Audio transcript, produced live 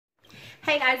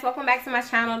Hey guys, welcome back to my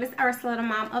channel. This is Ursula, the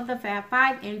mom of the Fab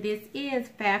Five, and this is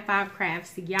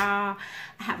Fabfivecrafts. Y'all,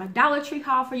 I have a Dollar Tree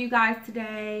haul for you guys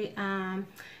today.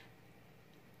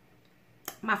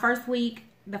 My first week,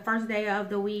 the first day of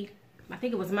the week, I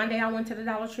think it was Monday, I went to the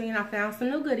Dollar Tree and I found some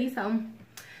new goodies. So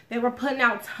they were putting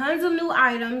out tons of new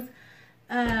items.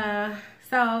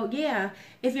 So yeah,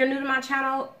 if you're new to my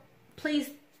channel, please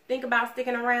think about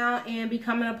sticking around and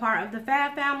becoming a part of the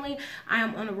Fab family. I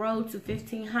am on the road to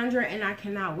 1,500 and I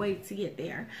cannot wait to get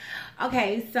there.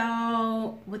 Okay,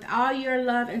 so with all your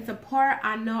love and support,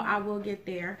 I know I will get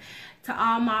there. To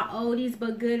all my oldies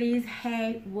but goodies,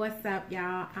 hey, what's up,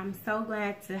 y'all? I'm so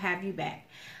glad to have you back.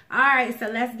 Alright, so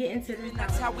let's get into this.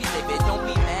 That's how we live it. Don't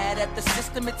be mad at the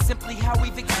system. It's simply how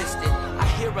we've existed. I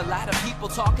hear a lot of people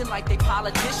talking like they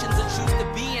politicians and choose to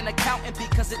be an accountant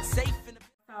because it's safe.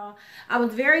 So I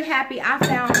was very happy. I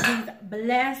found these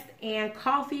blessed and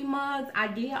coffee mugs. I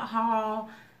did haul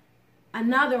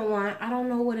another one. I don't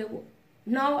know what it was.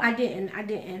 No, I didn't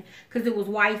because it was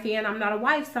wifey and I'm not a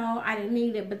wife, so I didn't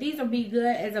need it. But these will be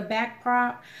good as a back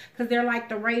prop because they're like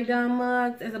the Ray Dunn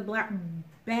mugs, as a black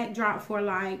backdrop for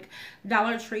like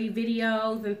Dollar Tree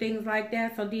videos and things like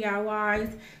that. So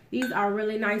DIYs. These are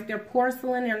really nice. They're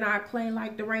porcelain. They're not clay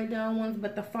like the Ray Dunn ones,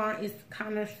 but the font is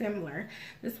kind of similar.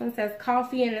 This one says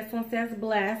coffee and this one says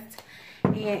blessed.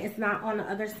 And it's not on the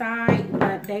other side,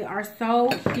 but they are so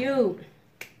cute.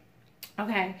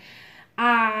 Okay.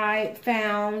 I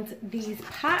found these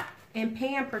pot and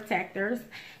pan protectors.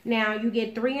 Now you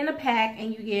get 3 in a pack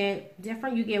and you get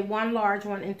different. You get 1 large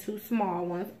one and 2 small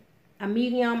ones. A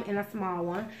medium and a small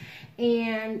one.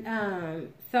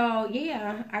 And so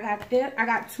yeah, I got this. I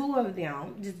got 2 of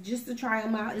them just to try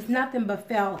them out. It's nothing but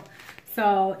felt,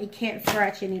 so it can't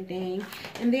scratch anything.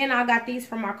 And then I got these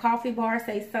from my coffee bar.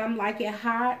 Say some like it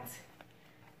hot.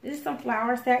 This is some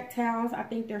flour sack towels. I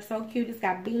think they're so cute. It's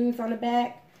got beans on the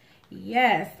back.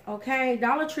 Yes, okay.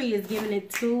 Dollar Tree is giving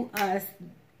it to us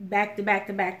back to back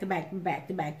to back to back to back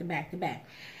to back to back to back.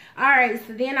 Alright,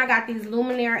 so then I got these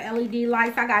Luminaire LED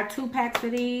lights. I got 2 packs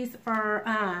of these for,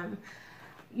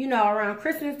 you know, around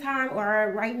Christmas time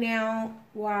or right now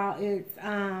while it's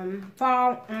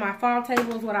fall. On my fall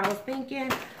table is what I was thinking.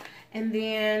 And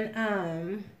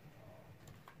then,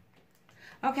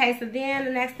 okay, so then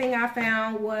the next thing I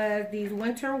found was these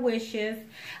winter wishes.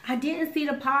 I didn't see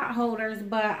the pot holders,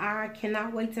 but I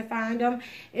cannot wait to find them.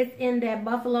 It's in that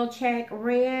buffalo check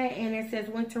red, and it says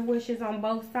winter wishes on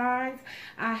both sides.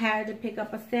 I had to pick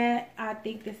up a set. I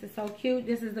think this is so cute.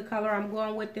 This is the color I'm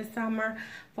going with this summer,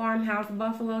 farmhouse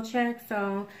buffalo check.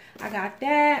 So I got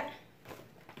that.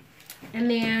 And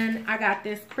then I got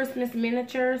this Christmas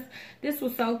miniatures. This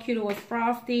was so cute. It was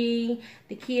Frosty,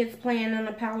 the kids playing on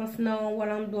a pile of snow, what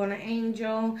I'm doing, an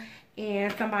angel,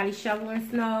 and somebody shoveling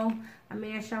snow, a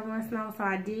man shoveling snow. So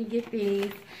I did get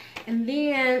these. And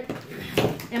then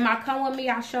in my Come With Me,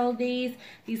 I showed these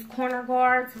corner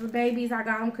guards for babies. I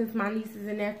got them because my nieces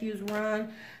and nephews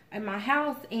run at my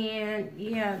house, and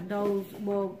yeah, those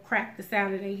will crack the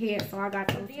side of their head, so I got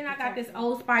those. Then I got this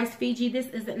Old Spice Fiji. This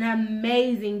is an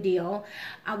amazing deal.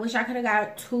 I wish I could have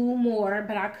got 2 more,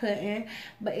 but I couldn't.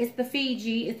 But it's the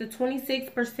Fiji. It's the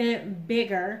 26%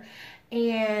 bigger,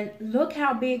 and look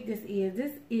how big this is.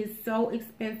 This is so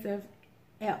expensive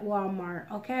at Walmart,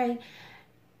 okay?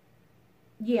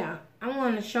 Yeah, I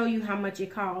want to show you how much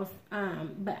it costs,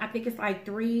 but I think it's like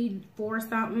 $3, $4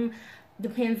 something.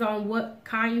 Depends on what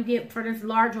kind you get. For this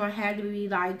large one, had to be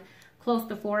like close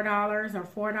to $4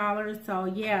 or $4. So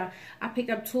yeah, I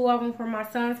picked up 2 of them for my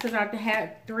sons because I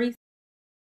had 3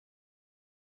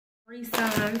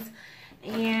 sons.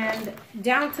 And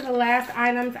down to the last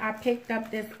items, I picked up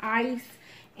this ice,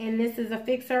 and this is a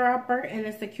fixer-upper, and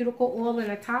it's a cuticle oil in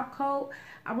a top coat.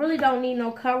 I really don't need no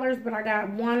colors, but I got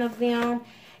 1 of them,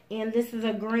 and this is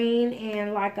a green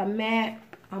and like a matte,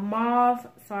 a mauve,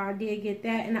 so I did get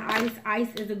that. And the ice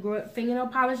is a good fingernail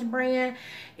polish brand.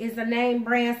 It's a name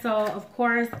brand, so of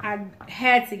course I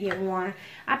had to get one.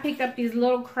 I picked up these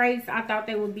little crates. I thought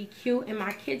they would be cute in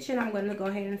my kitchen. I'm going to go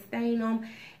ahead and stain them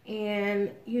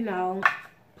and, you know,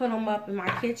 put them up in my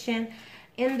kitchen.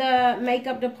 In the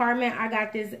makeup department, I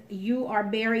got this You Are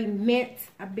Berry Mint,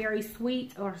 a berry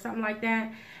sweet or something like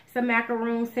that. It's a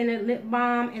macaroon scented lip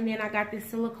balm. And then I got this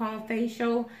silicone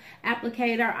facial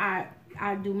applicator.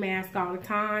 I do mask all the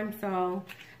time, so,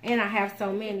 and I have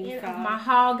so many. So my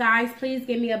haul, guys, please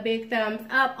give me a big thumbs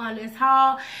up on this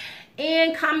haul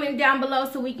and comment down below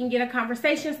so we can get a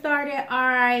conversation started. All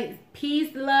right,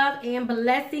 peace, love, and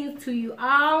blessings to you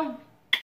all.